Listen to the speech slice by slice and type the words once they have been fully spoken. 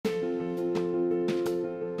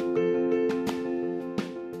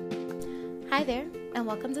Hi there, and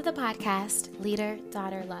welcome to the podcast, Leader,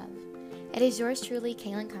 Daughter, Love. It is yours truly,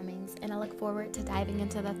 Kaylin Cummings, and I look forward to diving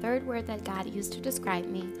into the third word that God used to describe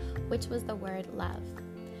me, which was the word love.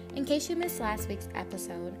 In case you missed last week's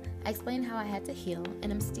episode, I explained how I had to heal,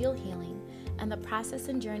 and am still healing, and the process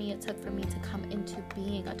and journey it took for me to come into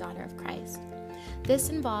being a daughter of Christ. This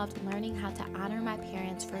involved learning how to honor my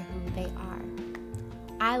parents for who they are.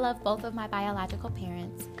 I love both of my biological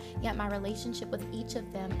parents, yet my relationship with each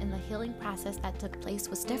of them in the healing process that took place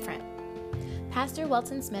was different. Pastor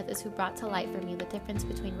Welton Smith is who brought to light for me the difference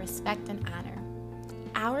between respect and honor.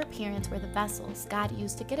 Our parents were the vessels God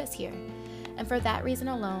used to get us here, and for that reason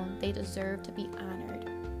alone, they deserve to be honored.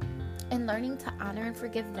 In learning to honor and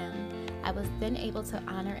forgive them, I was then able to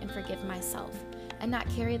honor and forgive myself, and not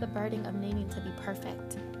carry the burden of needing to be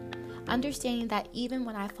perfect. Understanding that even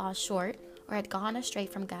when I fall short, or had gone astray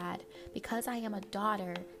from God, because I am a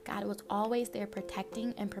daughter, God was always there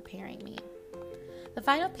protecting and preparing me. The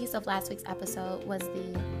final piece of last week's episode was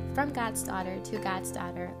the From God's Daughter to God's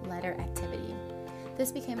Daughter letter activity.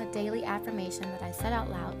 This became a daily affirmation that I said out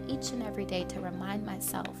loud each and every day to remind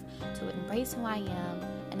myself to embrace who I am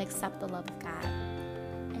and accept the love of God.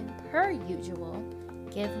 And per usual,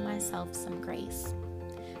 give myself some grace.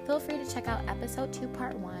 Feel free to check out episode 2,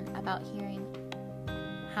 part 1 about hearing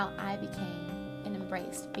how I became and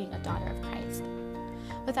embraced being a daughter of Christ.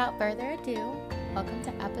 Without further ado, welcome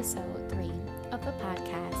to episode 3 of the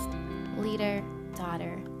podcast, Leader,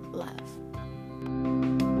 Daughter, Love.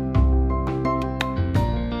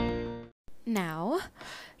 Now,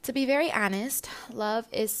 to be very honest, love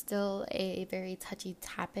is still a very touchy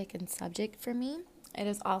topic and subject for me. It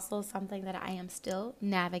is also something that I am still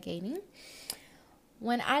navigating.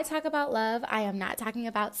 When I talk about love, I am not talking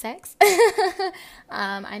about sex.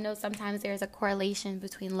 I know sometimes there's a correlation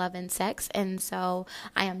between love and sex, and so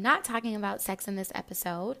I am not talking about sex in this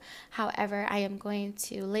episode. However, I am going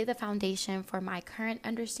to lay the foundation for my current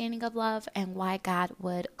understanding of love and why God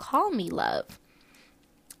would call me love.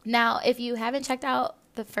 Now, if you haven't checked out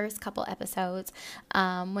the first couple episodes,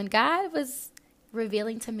 when God was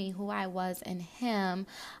revealing to me who I was in Him,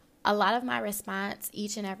 a lot of my response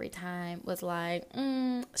each and every time was like,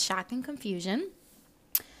 shock and confusion.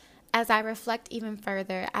 As I reflect even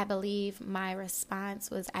further, I believe my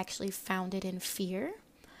response was actually founded in fear.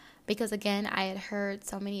 Because again, I had heard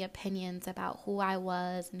so many opinions about who I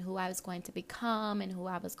was and who I was going to become and who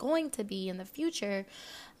I was going to be in the future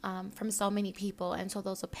from so many people. And so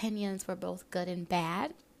those opinions were both good and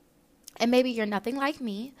bad. And maybe you're nothing like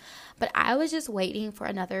me, but I was just waiting for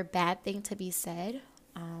another bad thing to be said.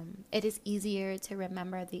 It is easier to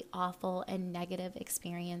remember the awful and negative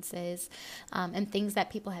experiences and things that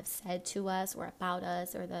people have said to us or about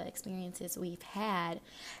us or the experiences we've had.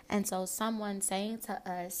 And so someone saying to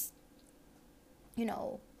us,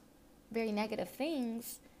 very negative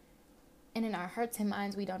things, and in our hearts and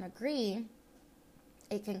minds we don't agree,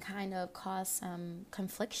 it can kind of cause some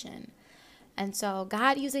confliction. And so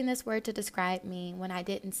God using this word to describe me when I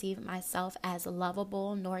didn't see myself as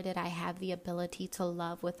lovable, nor did I have the ability to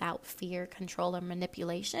love without fear, control, or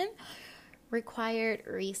manipulation, required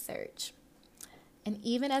research. And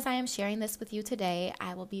even as I am sharing this with you today,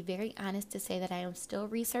 I will be very honest to say that I am still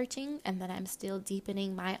researching and that I'm still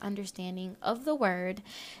deepening my understanding of the word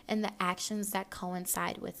and the actions that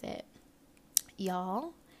coincide with it.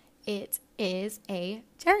 Y'all, it is a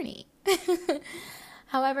journey.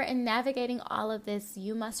 However, in navigating all of this,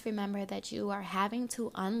 you must remember that you are having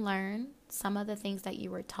to unlearn some of the things that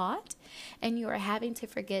you were taught, and you are having to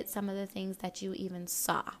forget some of the things that you even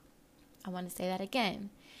saw. I want to say that again.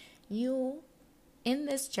 You, in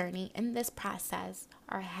this journey, in this process,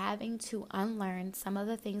 are having to unlearn some of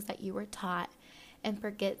the things that you were taught and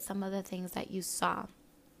forget some of the things that you saw.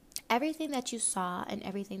 Everything that you saw and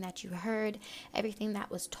everything that you heard, everything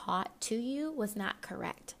that was taught to you was not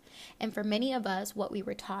correct. And for many of us, what we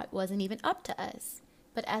were taught wasn't even up to us.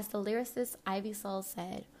 But as the lyricist Ivy Soul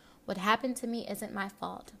said, what happened to me isn't my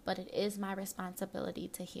fault, but it is my responsibility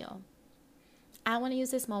to heal. I want to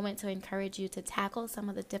use this moment to encourage you to tackle some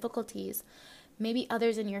of the difficulties maybe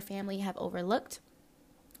others in your family have overlooked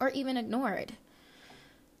or even ignored.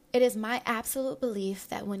 It is my absolute belief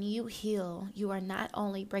that when you heal, you are not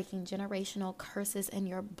only breaking generational curses in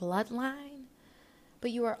your bloodline,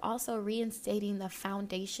 but you are also reinstating the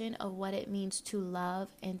foundation of what it means to love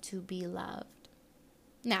and to be loved.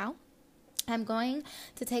 Now, I'm going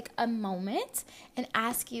to take a moment and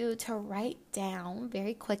ask you to write down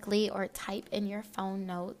very quickly or type in your phone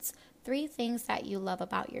notes 3 things that you love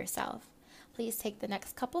about yourself. Please take the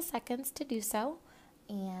next couple seconds to do so,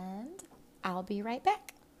 and I'll be right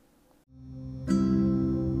back.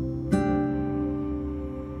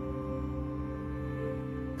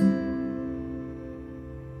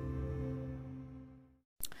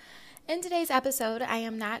 In today's episode, I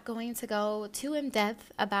am not going to go too in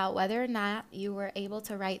depth about whether or not you were able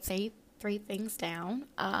to write, say, 3 things down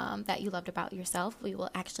that you loved about yourself. We will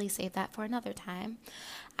actually save that for another time.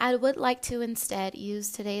 I would like to instead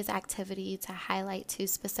use today's activity to highlight 2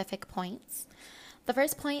 specific points. The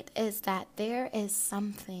first point is that there is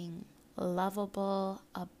something lovable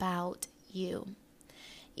about you.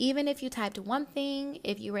 Even if you typed 1 thing,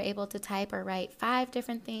 if you were able to type or write 5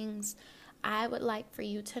 different things, I would like for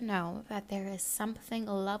you to know that there is something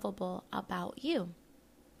lovable about you.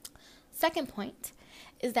 Second point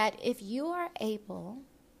is that if you are able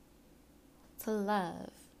to love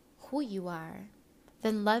who you are,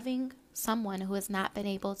 then loving someone who has not been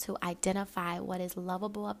able to identify what is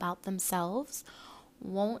lovable about themselves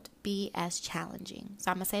won't be as challenging. So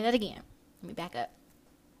I'm going to say that again. Let me back up.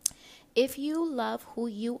 If you love who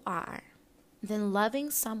you are, then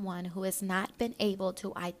loving someone who has not been able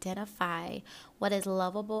to identify what is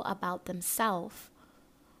lovable about themselves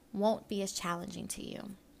won't be as challenging to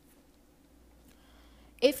you.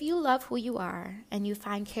 If you love who you are and you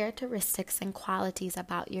find characteristics and qualities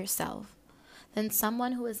about yourself, then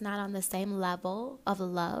someone who is not on the same level of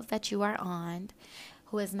love that you are on,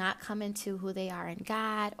 who has not come into who they are in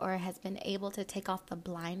God or has been able to take off the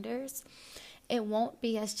blinders, it won't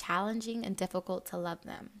be as challenging and difficult to love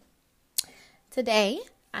them. Today,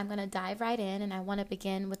 I'm going to dive right in, and I want to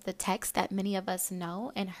begin with the text that many of us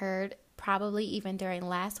know and heard probably even during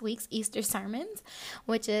last week's Easter sermons,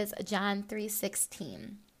 which is John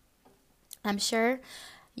 3:16. I'm sure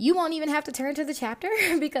you won't even have to turn to the chapter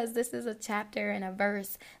because this is a chapter and a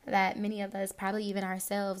verse that many of us, probably even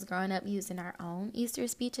ourselves growing up, used in our own Easter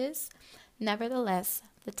speeches. Nevertheless,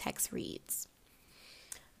 the text reads,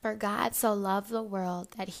 "For God so loved the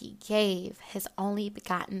world that he gave his only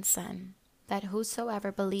begotten Son, that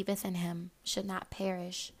whosoever believeth in him should not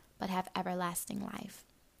perish, but have everlasting life."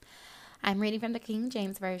 I'm reading from the King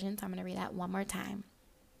James Version, so I'm going to read that one more time.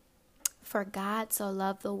 "For God so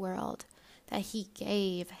loved the world that he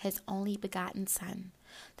gave his only begotten Son,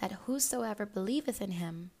 that whosoever believeth in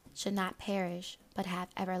him should not perish, but have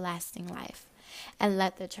everlasting life." And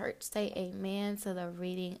let the church say amen to the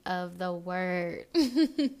reading of the word.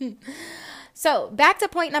 So back to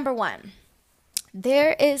point number 1.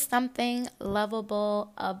 There is something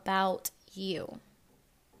lovable about you.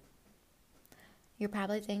 You're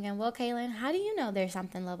probably thinking, well, Kaylin, how do you know there's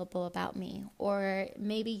something lovable about me? Or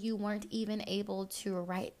maybe you weren't even able to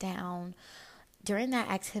write down during that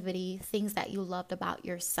activity things that you loved about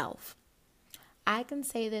yourself. I can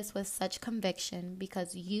say this with such conviction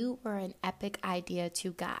because you were an epic idea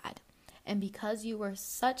to God. And because you were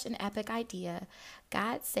such an epic idea,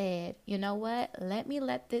 God said, you know what?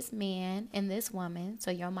 Let this man and this woman,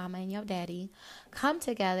 so your mama and your daddy, come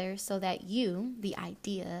together so that you, the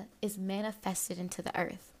idea, is manifested into the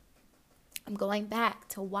earth. I'm going back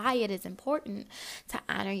to why it is important to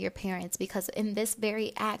honor your parents, because in this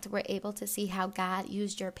very act, we're able to see how God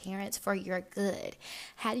used your parents for your good.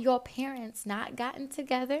 Had your parents not gotten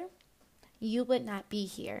together, you would not be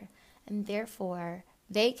here. And therefore,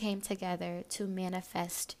 they came together to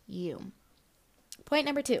manifest you. Point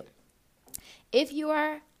number 2. If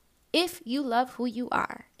you love who you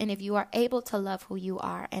are, and if you are able to love who you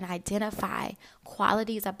are and identify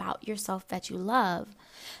qualities about yourself that you love,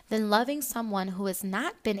 then loving someone who has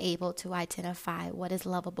not been able to identify what is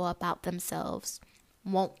lovable about themselves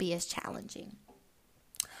won't be as challenging.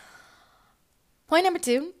 Point number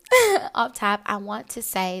 2, off top, I want to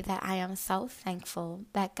say that I am so thankful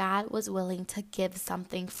that God was willing to give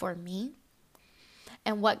something for me.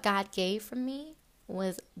 And what God gave for me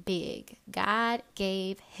was big. God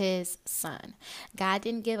gave his Son. God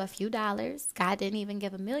didn't give a few dollars. God didn't even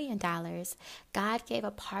give $1 million. God gave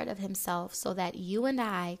a part of himself so that you and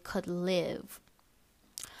I could live.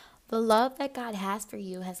 The love that God has for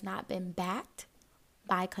you has not been backed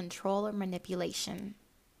by control or manipulation.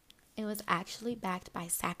 It was actually backed by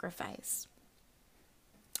sacrifice.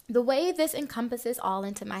 The way this encompasses all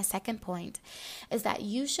into my second point is that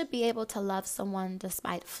you should be able to love someone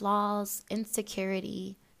despite flaws,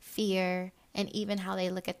 insecurity, fear, and even how they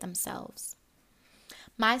look at themselves.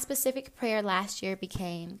 My specific prayer last year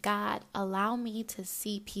became, God, allow me to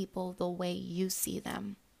see people the way you see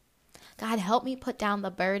them. God, help me put down the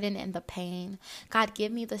burden and the pain. God,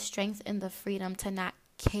 give me the strength and the freedom to not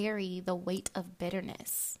carry the weight of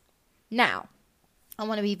bitterness. Now, I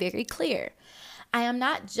want to be very clear. I am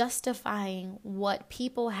not justifying what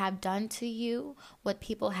people have done to you, what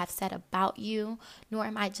people have said about you, nor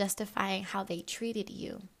am I justifying how they treated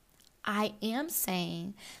you. I am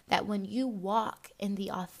saying that when you walk in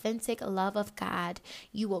the authentic love of God,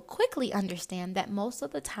 you will quickly understand that most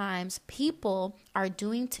of the times people are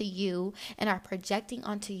doing to you and are projecting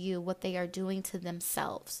onto you what they are doing to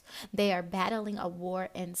themselves. They are battling a war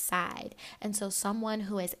inside. And so someone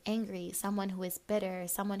who is angry, someone who is bitter,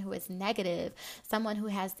 someone who is negative, someone who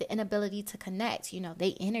has the inability to connect,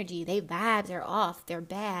 they energy, they vibes are off, they're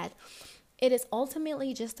bad. It is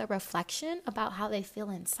ultimately just a reflection about how they feel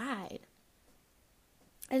inside.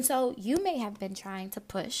 And so you may have been trying to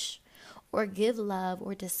push or give love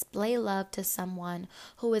or display love to someone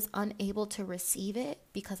who is unable to receive it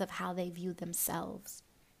because of how they view themselves.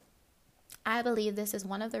 I believe this is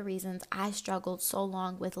one of the reasons I struggled so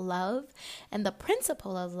long with love and the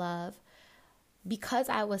principle of love, because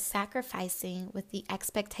I was sacrificing with the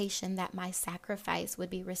expectation that my sacrifice would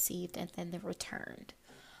be received and then returned.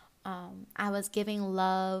 I was giving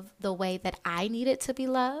love the way that I needed to be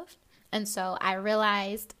loved. And so I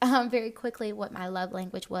realized very quickly what my love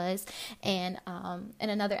language was. And in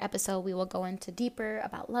another episode, we will go into deeper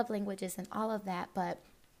about love languages and all of that. But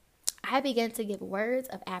I began to give words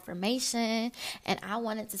of affirmation, and I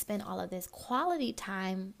wanted to spend all of this quality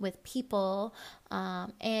time with people.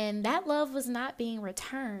 And that love was not being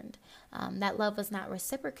returned. That love was not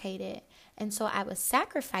reciprocated. And so I was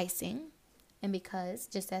sacrificing. And because,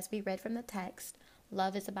 just as we read from the text,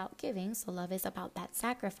 love is about giving, so love is about that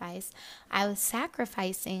sacrifice. I was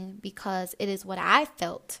sacrificing because it is what I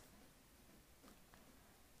felt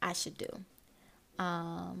I should do.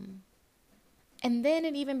 And then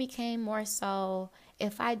it even became more so,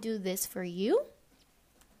 if I do this for you,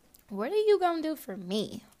 what are you going to do for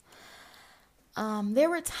me?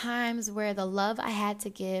 There were times where the love I had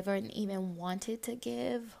to give or even wanted to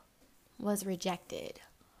give was rejected.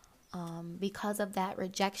 Because of that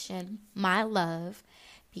rejection, my love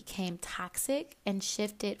became toxic and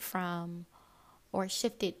shifted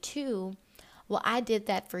to, well, I did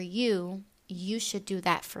that for you, you should do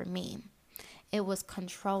that for me. It was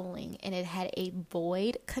controlling, and it had a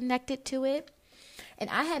void connected to it. And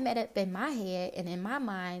I had made up in my head and in my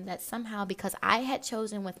mind that somehow, because I had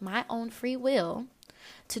chosen with my own free will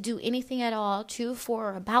to do anything at all to,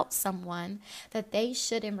 for, or about someone, that they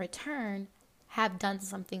should in return have done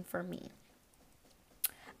something for me.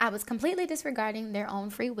 I was completely disregarding their own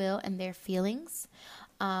free will and their feelings.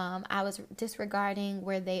 I was disregarding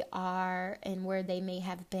where they are and where they may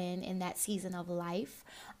have been in that season of life.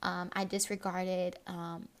 I disregarded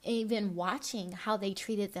even watching how they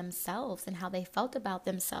treated themselves and how they felt about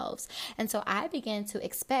themselves. And so I began to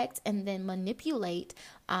expect and then manipulate,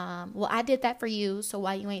 well, I did that for you, so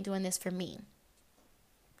why you ain't doing this for me?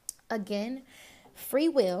 Again, free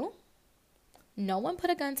will. No one put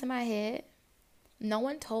a gun to my head. No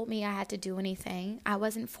one told me I had to do anything. I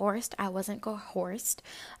wasn't forced. I wasn't coerced.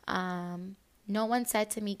 No one said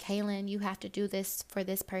to me, Kaylin, you have to do this for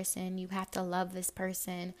this person. You have to love this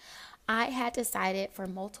person. I had decided for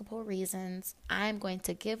multiple reasons, I'm going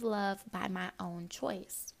to give love by my own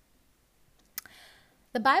choice.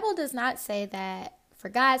 The Bible does not say that for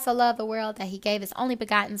God so loved the world that he gave his only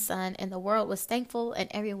begotten son, and the world was thankful and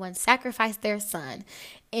everyone sacrificed their son.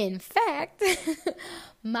 In fact,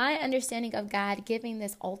 my understanding of God giving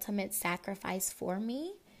this ultimate sacrifice for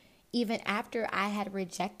me, even after I had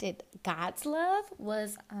rejected God's love,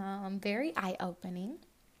 was very eye-opening.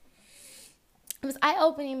 It was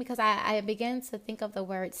eye-opening because I began to think of the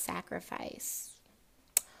word sacrifice.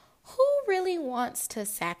 Who really wants to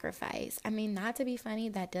sacrifice? I mean, not to be funny,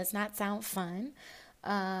 that does not sound fun.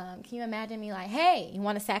 Can you imagine me like, hey, you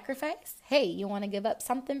want to sacrifice? Hey, you want to give up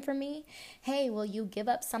something for me? Hey, will you give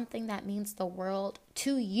up something that means the world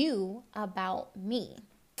to you about me?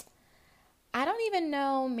 I don't even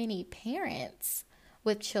know many parents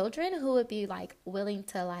with children who would be like willing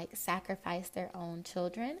to like sacrifice their own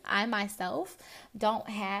children. I myself don't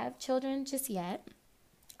have children just yet.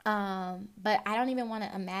 But I don't even want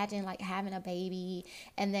to imagine like having a baby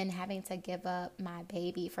and then having to give up my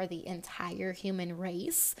baby for the entire human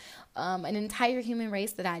race, an entire human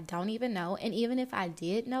race that I don't even know. And even if I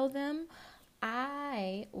did know them,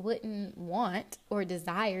 I wouldn't want or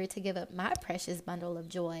desire to give up my precious bundle of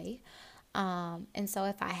joy. And so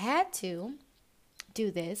if I had to do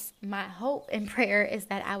this, my hope and prayer is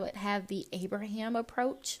that I would have the Abraham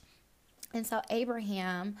approach. And so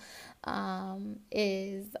Abraham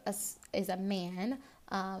is a man,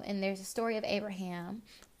 and there's a story of Abraham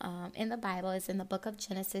in the Bible. It's in the book of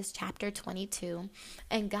Genesis, chapter 22.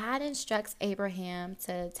 And God instructs Abraham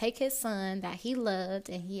to take his son that he loved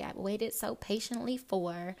and he had waited so patiently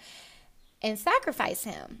for and sacrifice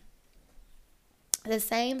him. The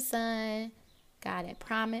same son God had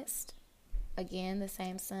promised, again, the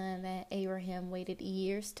same son that Abraham waited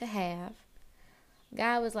years to have.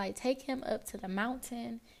 God was like, take him up to the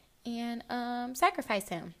mountain and sacrifice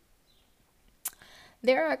him.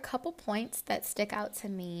 There are a couple points that stick out to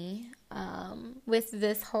me with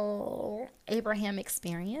this whole Abraham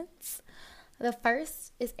experience. The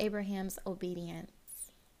first is Abraham's obedience.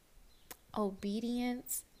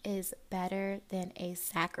 Obedience is better than a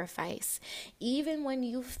sacrifice, even when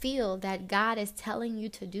you feel that God is telling you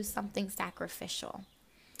to do something sacrificial.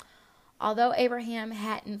 Although Abraham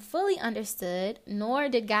hadn't fully understood, nor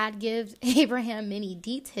did God give Abraham many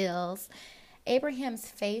details, Abraham's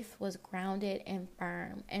faith was grounded and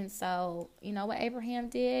firm. And so, you know what Abraham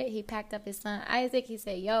did? He packed up his son Isaac. He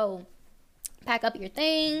said, yo, pack up your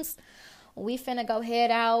things. We finna go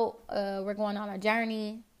head out. We're going on a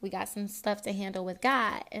journey. We got some stuff to handle with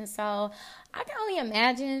God. And so I can only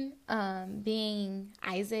imagine being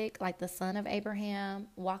Isaac, like the son of Abraham,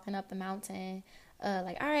 walking up the mountain.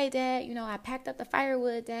 Like, all right, Dad, you know, I packed up the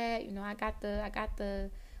firewood, Dad. You know,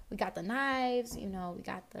 we got the knives, you know,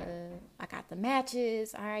 I got the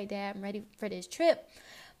matches. All right, Dad, I'm ready for this trip.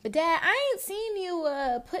 But Dad, I ain't seen you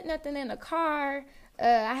put nothing in the car.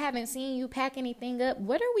 I haven't seen you pack anything up.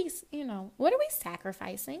 What are we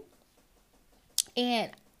sacrificing?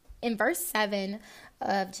 And in verse 7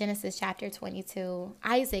 of Genesis chapter 22,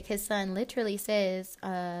 Isaac, his son, literally says,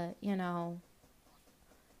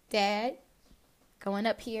 Dad, going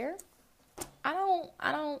up here, I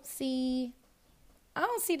don't see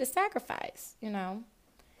the sacrifice, you know.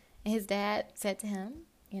 And his dad said to him,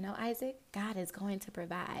 Isaac, God is going to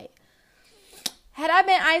provide. Had I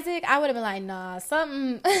been Isaac, I would have been like, nah,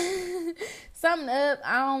 something up.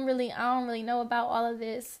 I don't really know about all of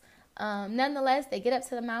this. Nonetheless, they get up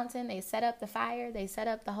to the mountain. They set up the fire. They set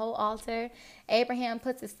up the whole altar. Abraham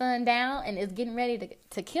puts his son down and is getting ready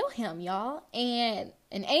to kill him, y'all. And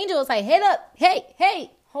an angel is like, head up.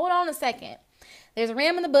 Hey, hold on a second. There's a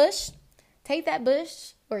ram in the bush. Take that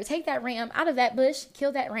ram out of that bush.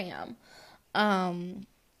 Kill that ram. And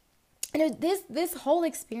this whole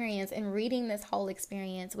experience and reading this whole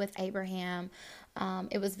experience with Abraham,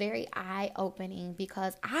 it was very eye-opening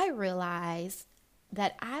because I realized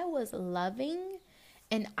that I was loving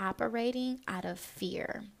and operating out of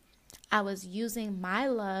fear. I was using my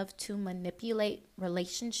love to manipulate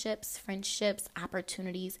relationships, friendships,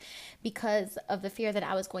 opportunities because of the fear that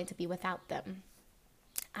I was going to be without them.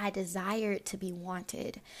 I desired to be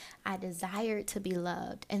wanted. I desired to be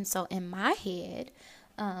loved. And so in my head,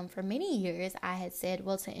 for many years, I had said,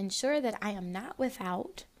 well, to ensure that I am not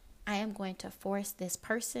without, I am going to force this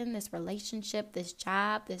person, this relationship, this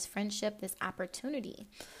job, this friendship, this opportunity.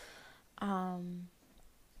 I'm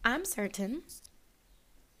certain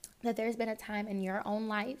that there's been a time in your own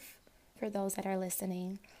life, for those that are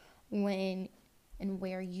listening, when and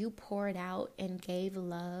where you poured out and gave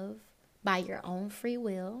love by your own free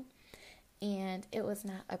will, and it was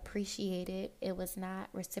not appreciated, it was not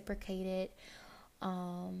reciprocated,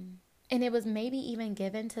 and it was maybe even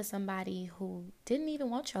given to somebody who didn't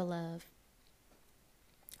even want your love.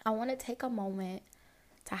 I want to take a moment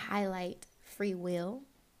to highlight free will.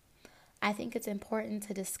 I think it's important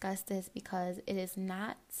to discuss this because it is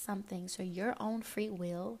not something, so your own free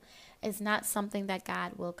will is not something that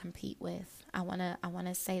God will compete with. I want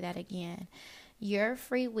to say that again. Your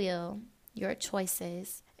free will, your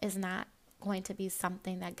choices is not going to be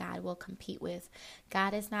something that God will compete with.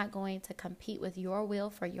 God is not going to compete with your will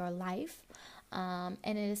for your life. And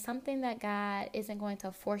it is something that God isn't going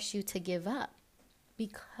to force you to give up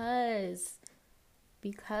because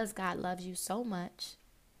God loves you so much.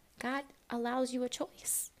 God allows you a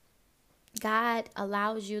choice. God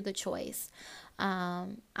allows you the choice. I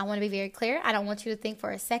want to be very clear. I don't want you to think for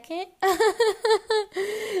a second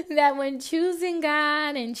that when choosing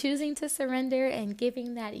God and choosing to surrender and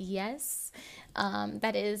giving that yes,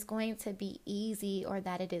 that it is going to be easy, or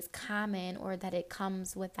that it is common, or that it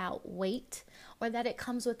comes without weight, or that it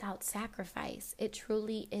comes without sacrifice. It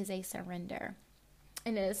truly is a surrender.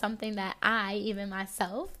 And it is something that I, even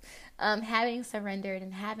myself, having surrendered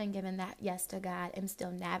and having given that yes to God, am still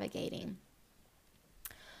navigating.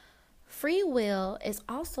 Free will is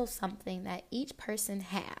also something that each person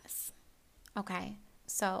has. Okay,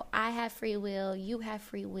 so I have free will, you have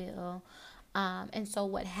free will. And so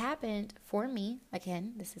what happened for me,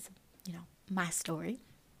 again, this is, my story.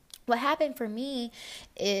 What happened for me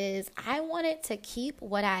is I wanted to keep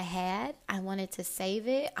what I had. I wanted to save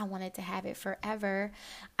it. I wanted to have it forever.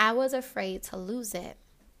 I was afraid to lose it.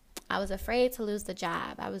 I was afraid to lose the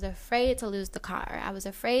job. I was afraid to lose the car. I was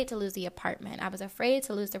afraid to lose the apartment. I was afraid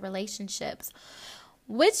to lose the relationships,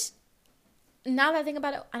 which now that I think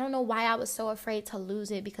about it, I don't know why I was so afraid to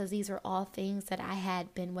lose it, because these are all things that I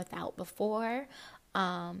had been without before.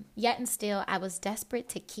 Yet and still, I was desperate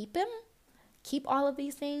to keep all of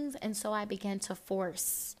these things. And so I began to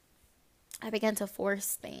force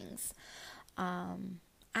things.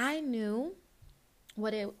 I knew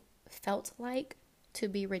what it felt like to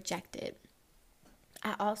be rejected.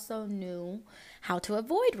 I also knew how to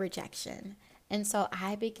avoid rejection. And so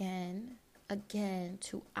I began again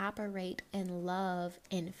to operate in love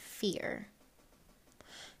and fear.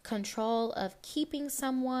 Control of keeping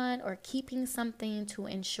someone or keeping something to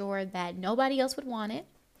ensure that nobody else would want it,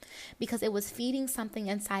 because it was feeding something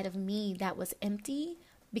inside of me that was empty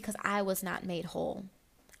because I was not made whole.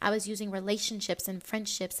 I was using relationships and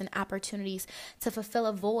friendships and opportunities to fulfill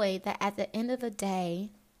a void that at the end of the day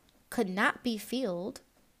could not be filled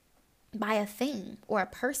by a thing or a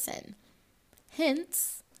person.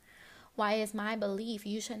 Hence, why is my belief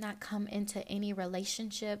you should not come into any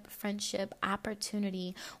relationship, friendship,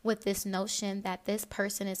 opportunity with this notion that this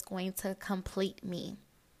person is going to complete me.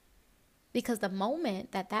 Because the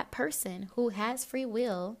moment that that person who has free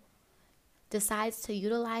will decides to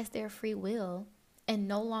utilize their free will and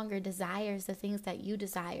no longer desires the things that you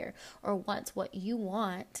desire or wants what you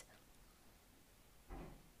want,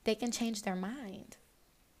 they can change their mind.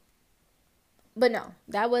 But no,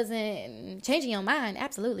 that wasn't changing your mind.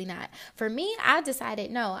 Absolutely not. For me, I decided,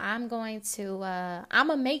 no, I'm going to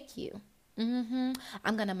make you. I'm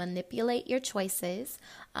going to manipulate your choices.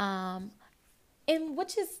 And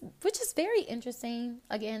which is very interesting.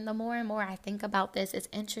 Again, the more and more I think about this, it's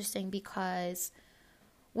interesting because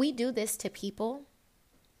we do this to people,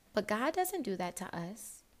 but God doesn't do that to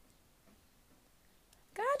us.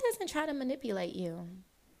 God doesn't try to manipulate you.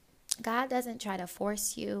 God doesn't try to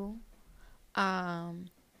force you.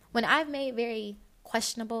 When I've made very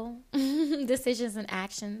questionable decisions and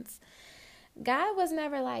actions, God was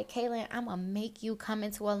never like, Kaylin, I'm going to make you come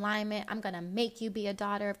into alignment. I'm going to make you be a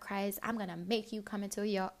daughter of Christ. I'm going to make you come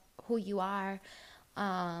into who you are.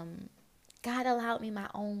 God allowed me my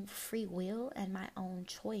own free will and my own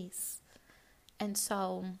choice. And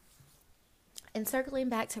so, in circling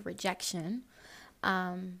back to rejection,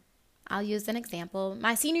 I'll use an example.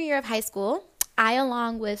 My senior year of high school, I,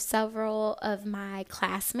 along with several of my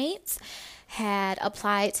classmates, had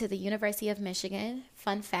applied to the University of Michigan.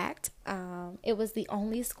 Fun fact, it was the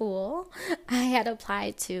only school I had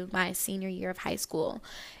applied to my senior year of high school.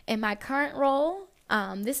 In my current role,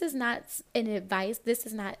 this is not advice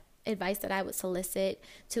that I would solicit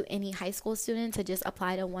to any high school student to just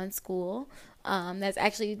apply to one school. That's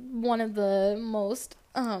actually one of the most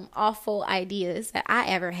awful ideas that I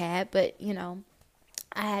ever had, but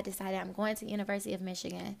I had decided I'm going to the University of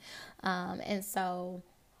Michigan. And so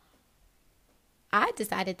I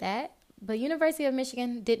decided that, but University of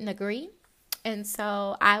Michigan didn't agree. And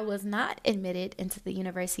so I was not admitted into the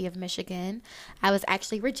University of Michigan. I was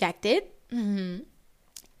actually rejected. And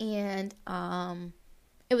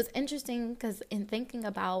it was interesting because in thinking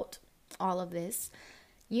about all of this,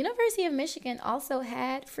 University of Michigan also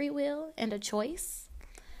had free will and a choice.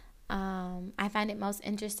 I find it most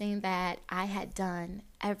interesting that I had done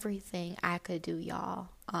everything I could do, y'all.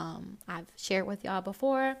 I've shared with y'all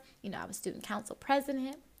before, I was student council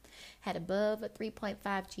president, had above a 3.5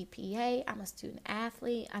 GPA. I'm a student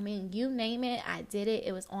athlete. I mean, you name it, I did it.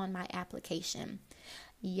 It was on my application.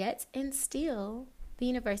 Yet and still, the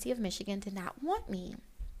University of Michigan did not want me.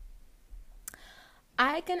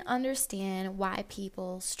 I can understand why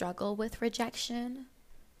people struggle with rejection.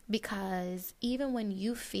 Because even when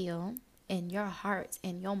you feel in your heart,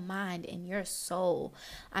 in your mind, in your soul,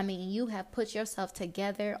 you have put yourself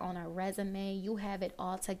together on a resume, you have it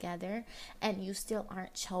all together, and you still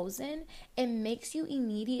aren't chosen, it makes you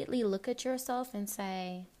immediately look at yourself and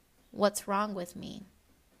say, what's wrong with me?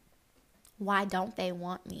 Why don't they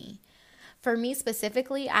want me? For me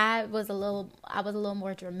specifically, I was a little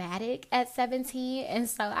more dramatic at 17. And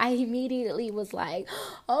so I immediately was like,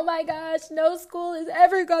 oh my gosh, no school is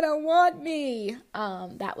ever going to want me.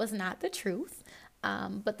 That was not the truth.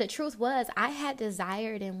 But the truth was I had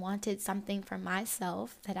desired and wanted something for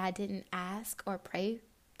myself that I didn't ask or pray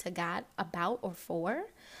to God about or for.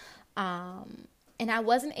 And I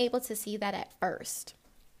wasn't able to see that at first.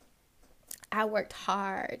 I worked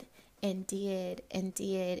hard and did, and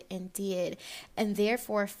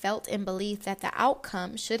therefore felt and believed that the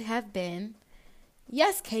outcome should have been,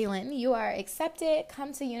 yes, Kaylin, you are accepted.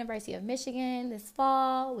 Come to University of Michigan this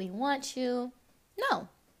fall. We want you. No.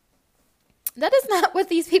 That is not what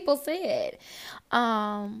these people said.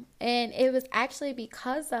 And it was actually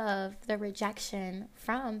because of the rejection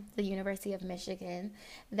from the University of Michigan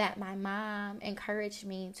that my mom encouraged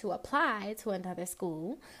me to apply to another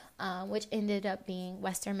school, which ended up being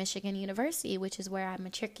Western Michigan University, which is where I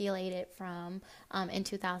matriculated from in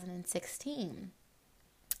 2016.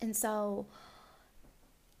 And so,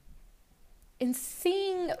 in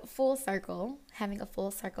seeing full circle, having a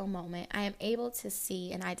full circle moment, I am able to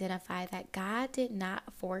see and identify that God did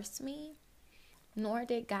not force me, nor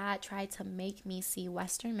did God try to make me see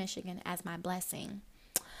Western Michigan as my blessing.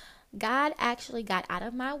 God actually got out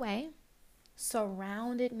of my way,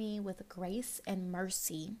 surrounded me with grace and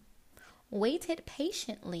mercy, waited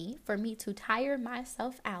patiently for me to tire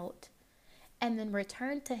myself out, and then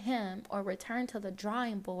return to Him or return to the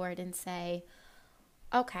drawing board and say,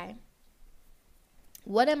 okay,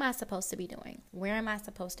 what am I supposed to be doing? Where am I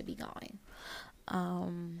supposed to be going?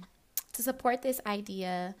 To support this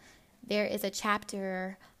idea, there is a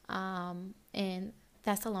chapter in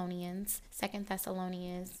Thessalonians, 2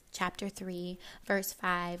 Thessalonians chapter 3, verse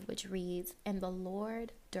 5, which reads, "And the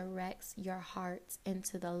Lord directs your hearts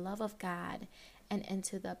into the love of God and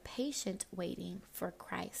into the patient waiting for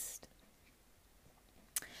Christ."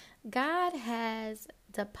 God has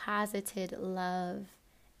deposited love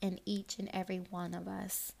in each and every one of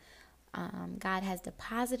us. God has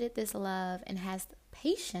deposited this love and has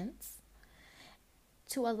patience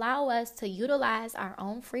to allow us to utilize our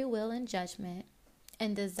own free will and judgment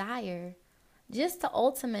and desire just to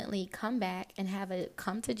ultimately come back and have a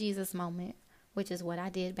come to Jesus moment, which is what I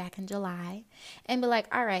did back in July, and be like,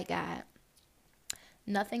 all right, God,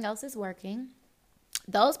 nothing else is working.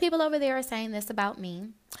 Those people over there are saying this about me.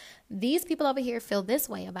 These people over here feel this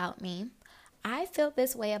way about me. I feel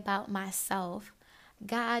this way about myself.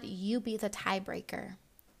 God, you be the tiebreaker.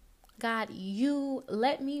 God, you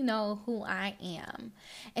let me know who I am.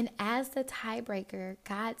 And as the tiebreaker,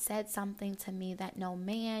 God said something to me that no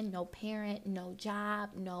man, no parent, no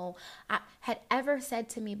job, had ever said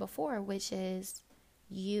to me before, which is,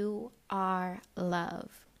 you are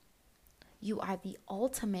love. You are the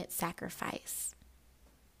ultimate sacrifice.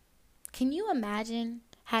 Can you imagine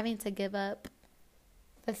having to give up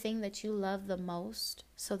the thing that you love the most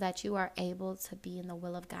so that you are able to be in the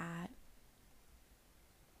will of God?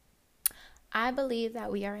 I believe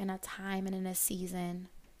that we are in a time and in a season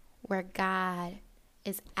where God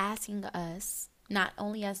is asking us, not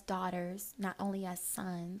only as daughters, not only as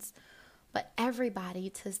sons, but everybody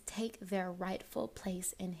to take their rightful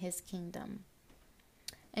place in His kingdom.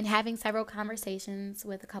 And having several conversations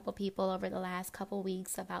with a couple people over the last couple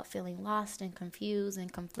weeks about feeling lost and confused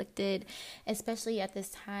and conflicted, especially at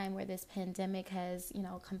this time where this pandemic has,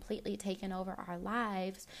 completely taken over our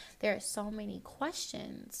lives. There are so many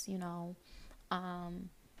questions,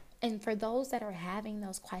 and for those that are having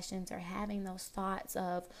those questions or having those thoughts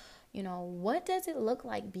of, what does it look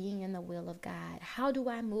like being in the will of God? How do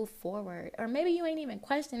I move forward? Or maybe you ain't even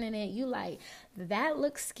questioning it. You like, that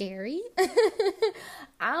looks scary.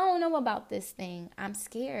 I don't know about this thing. I'm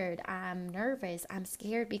scared. I'm nervous. I'm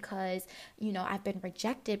scared because, I've been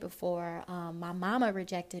rejected before. My mama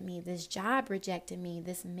rejected me. This job rejected me.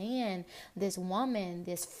 This man, this woman,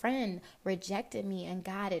 this friend rejected me, and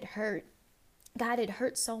God, it hurt. God, it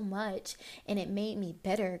hurt so much and it made me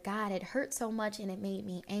bitter. God, it hurt so much and it made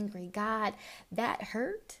me angry. God, that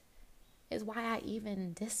hurt is why I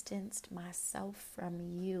even distanced myself from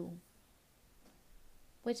you.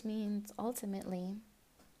 Which means ultimately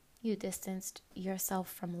you distanced yourself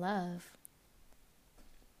from love.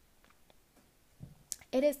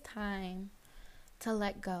 It is time to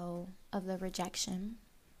let go of the rejection.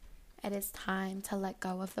 It is time to let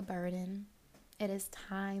go of the burden. It is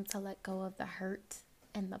time to let go of the hurt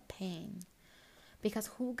and the pain, because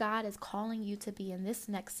who God is calling you to be in this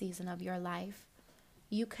next season of your life,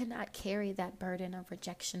 you cannot carry that burden of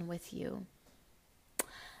rejection with you.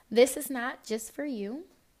 This is not just for you.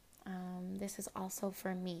 This is also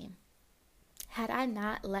for me. Had I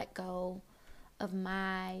not let go of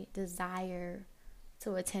my desire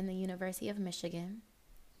to attend the University of Michigan,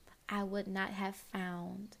 I would not have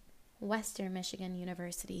found Western Michigan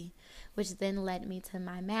University, which then led me to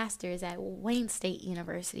my master's at Wayne State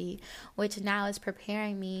University, which now is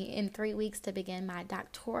preparing me in 3 weeks to begin my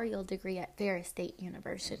doctoral degree at Ferris State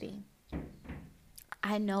University.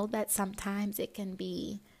 I know that sometimes it can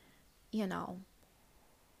be,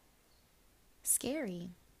 scary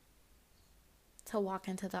to walk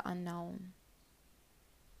into the unknown.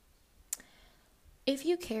 If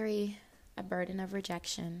you carry a burden of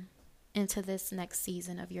rejection into this next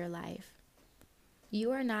season of your life,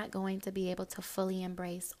 you are not going to be able to fully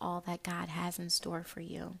embrace all that God has in store for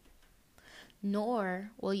you.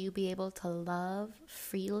 nor will you be able to love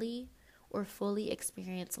freely or fully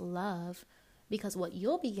experience love, because what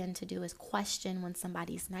you'll begin to do is question when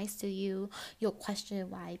somebody's nice to you. You'll question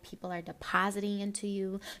why people are depositing into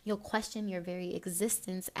you. You'll question your very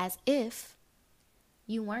existence as if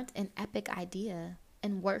you weren't an epic idea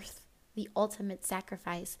and worth the ultimate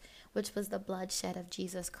sacrifice, which was the bloodshed of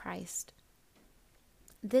Jesus Christ.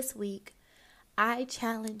 This week, I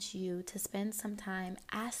challenge you to spend some time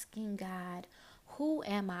asking God, who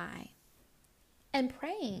am I? And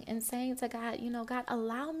praying and saying to God, God,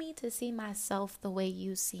 allow me to see myself the way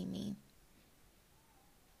you see me.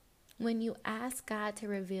 When you ask God to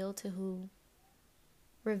reveal to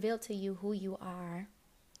you who you are,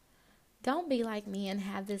 don't be like me and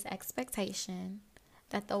have this expectation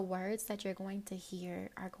that the words that you're going to hear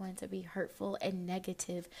are going to be hurtful and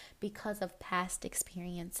negative because of past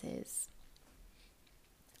experiences.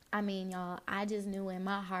 I mean, y'all, I just knew in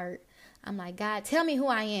my heart, I'm like, God, tell me who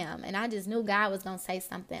I am. And I just knew God was going to say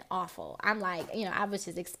something awful. I'm like, I was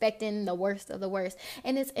just expecting the worst of the worst.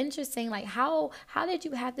 And it's interesting, like, how did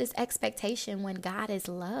you have this expectation when God is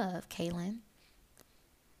love, Kaylin?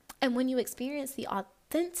 And when you experience the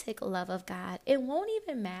authentic love of God, it won't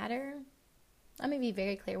even matter. Let me be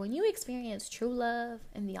very clear. When you experience true love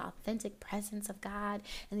and the authentic presence of God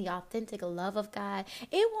and the authentic love of God,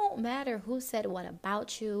 it won't matter who said what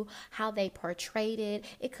about you, how they portrayed it.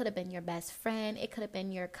 It could have been your best friend. It could have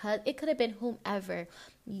been your cousin. It could have been whomever.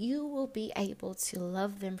 You will be able to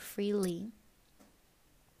love them freely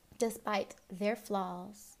despite their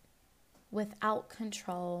flaws, without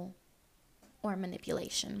control or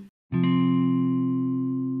manipulation.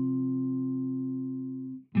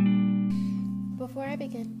 Before I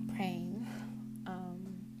begin praying,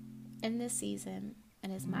 in this season, it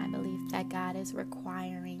is my belief that God is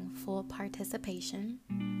requiring full participation,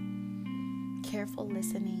 careful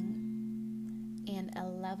listening, and a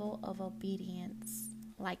level of obedience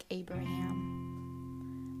like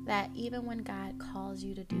Abraham. That even when God calls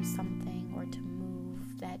you to do something or to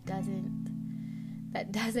move that doesn't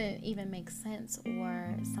even make sense,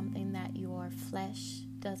 or something that your flesh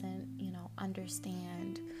doesn't,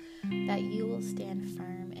 understand, that you will stand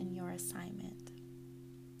firm in your assignment.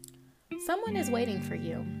 Someone is waiting for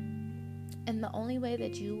you, and the only way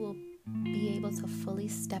that you will be able to fully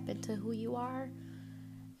step into who you are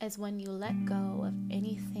is when you let go of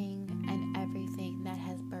anything and everything that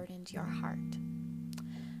has burdened your heart.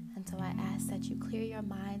 And so I ask that you clear your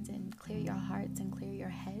minds and clear your hearts and clear your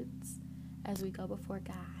heads as we go before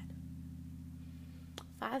God.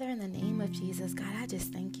 Father, in the name of Jesus, God, I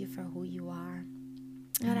just thank you for who you are.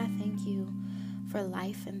 God, I thank you for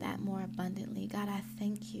life and that more abundantly. God, I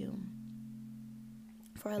thank you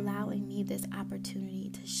for allowing me this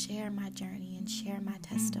opportunity to share my journey and share my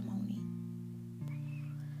testimony.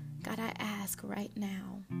 God, I ask right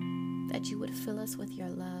now that you would fill us with your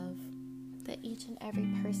love, that each and every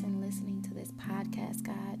person listening to this podcast,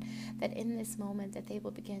 God, that in this moment that they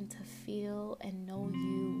will begin to feel and know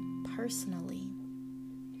you personally.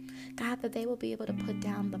 God, that they will be able to put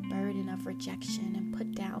down the burden of rejection and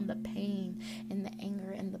put down the pain and the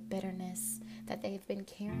anger and the bitterness that they've been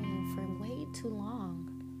carrying for way too long.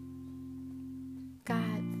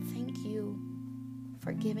 God, thank you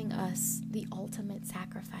for giving us the ultimate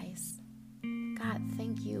sacrifice. God,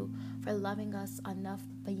 thank you for loving us enough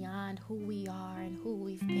beyond who we are and who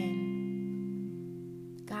we've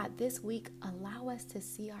been. God, this week, allow us to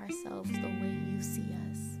see ourselves the way you see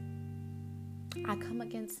us. I come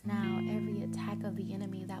against now every attack of the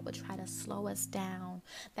enemy that would try to slow us down,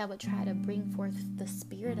 that would try to bring forth the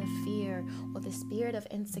spirit of fear or the spirit of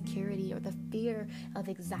insecurity or the fear of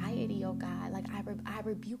anxiety, oh God. Like I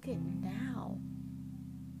rebuke it now.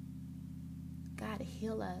 God,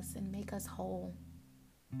 heal us and make us whole.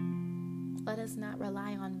 Let us not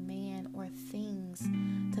rely on man or things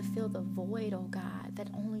to fill the void, oh God, that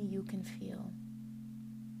only you can fill.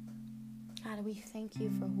 God, we thank you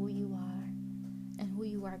for who you are and who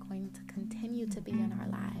you are going to continue to be in our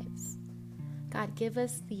lives. God, give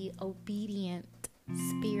us the obedient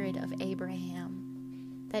spirit of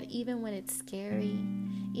Abraham, that even when it's scary,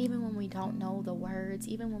 even when we don't know the words,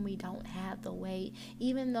 even when we don't have the way,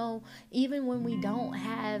 even when we don't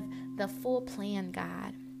have the full plan,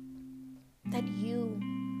 God, that you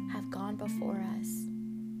have gone before us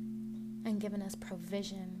and given us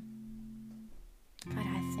provision. God,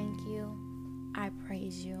 I thank you, I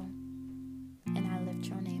praise you, and I lift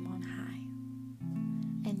your name on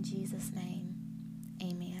high. In Jesus' name,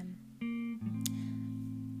 amen.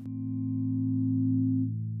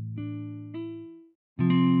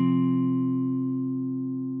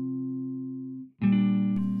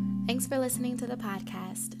 Thanks for listening to the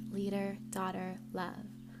podcast. leader, daughter, love.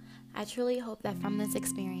 I truly hope that from this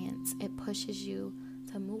experience, it pushes you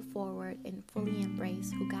to move forward and fully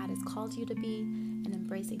embrace who God has called you to be and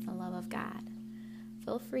embracing the love of God.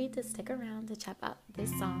 Feel free to stick around to check out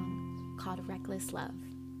this song called Reckless Love.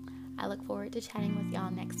 I look forward to chatting with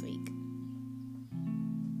y'all next week.